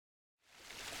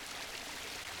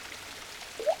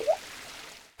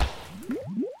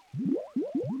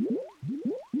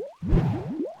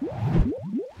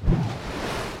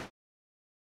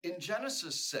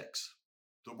Genesis 6,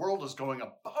 the world is going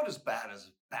about as bad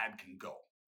can go.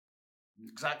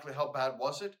 Exactly how bad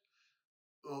was it?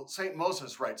 Well, St.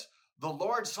 Moses writes, the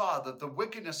Lord saw that the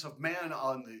wickedness of man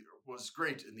was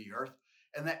great in the earth,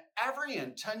 and that every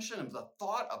intention of the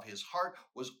thought of his heart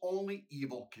was only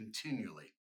evil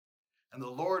continually. And the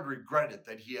Lord regretted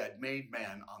that he had made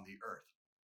man on the earth,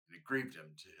 and it grieved him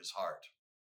to his heart.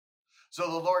 So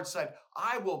the Lord said,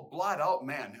 I will blot out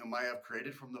man whom I have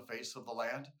created from the face of the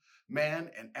land, man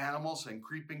and animals and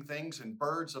creeping things and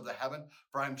birds of the heaven,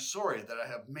 for I am sorry that I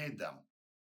have made them.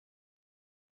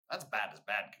 That's bad as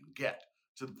bad can get,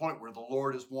 to the point where the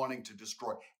Lord is wanting to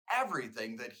destroy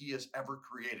everything that he has ever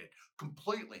created,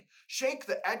 completely. Shake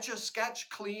the Etch-a-Sketch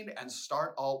clean and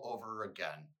start all over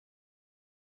again.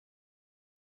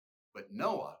 But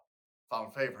Noah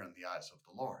found favor in the eyes of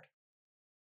the Lord.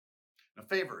 Now,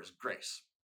 favor is grace.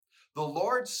 The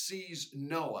Lord sees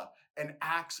Noah and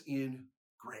acts in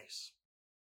grace.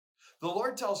 The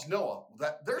Lord tells Noah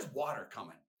that there's water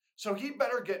coming, so he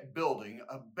better get building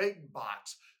a big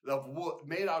box of wood,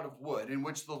 made out of wood, in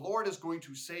which the Lord is going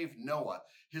to save Noah,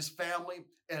 his family,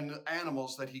 and the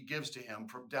animals that he gives to him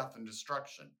from death and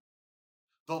destruction.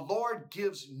 The Lord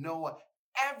gives Noah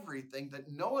everything that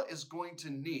Noah is going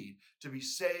to need to be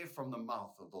saved from the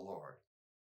mouth of the Lord.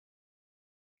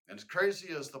 And as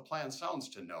crazy as the plan sounds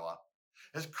to Noah,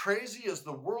 as crazy as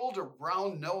the world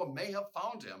around Noah may have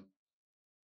found him,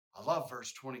 I love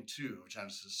verse 22 of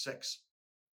Genesis 6.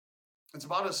 It's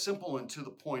about as simple and to the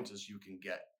point as you can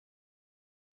get.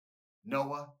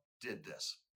 Noah did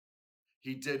this.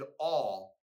 He did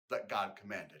all that God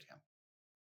commanded him.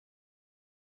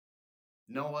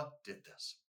 Noah did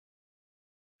this.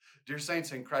 Dear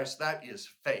saints in Christ, that is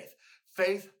faith.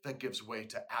 Faith that gives way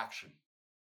to action.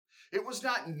 It was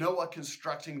not Noah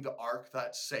constructing the ark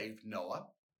that saved Noah.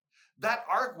 That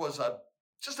ark was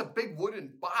just a big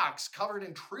wooden box covered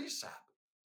in tree sap.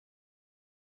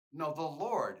 No, the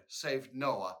Lord saved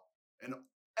Noah and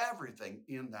everything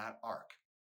in that ark.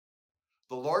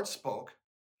 The Lord spoke,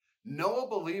 Noah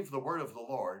believed the word of the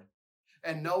Lord,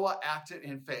 and Noah acted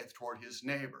in faith toward his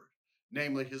neighbor,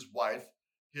 namely his wife,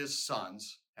 his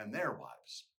sons, and their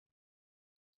wives.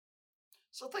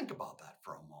 So think about that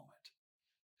for a moment.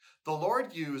 The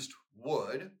Lord used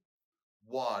wood,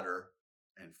 water,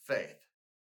 and faith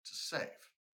to save.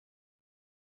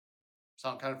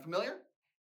 Sound kind of familiar?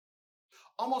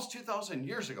 Almost 2,000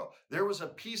 years ago, there was a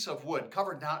piece of wood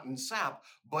covered not in sap,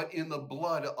 but in the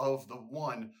blood of the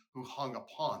one who hung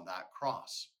upon that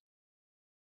cross.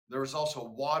 There was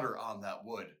also water on that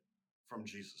wood from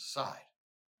Jesus' side.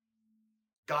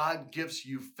 God gives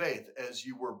you faith as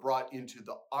you were brought into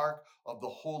the ark of the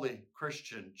Holy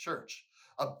Christian Church,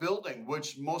 a building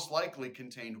which most likely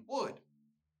contained wood.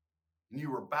 And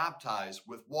you were baptized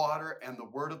with water and the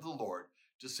word of the Lord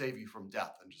to save you from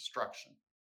death and destruction.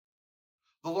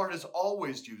 The Lord has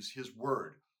always used his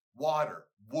word, water,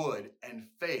 wood, and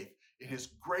faith in his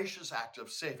gracious act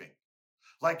of saving.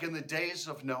 Like in the days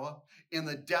of Noah, in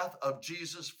the death of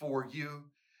Jesus for you,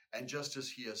 and just as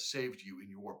he has saved you in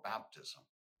your baptism.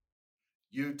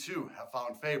 You too have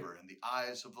found favor in the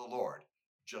eyes of the Lord,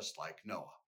 just like Noah.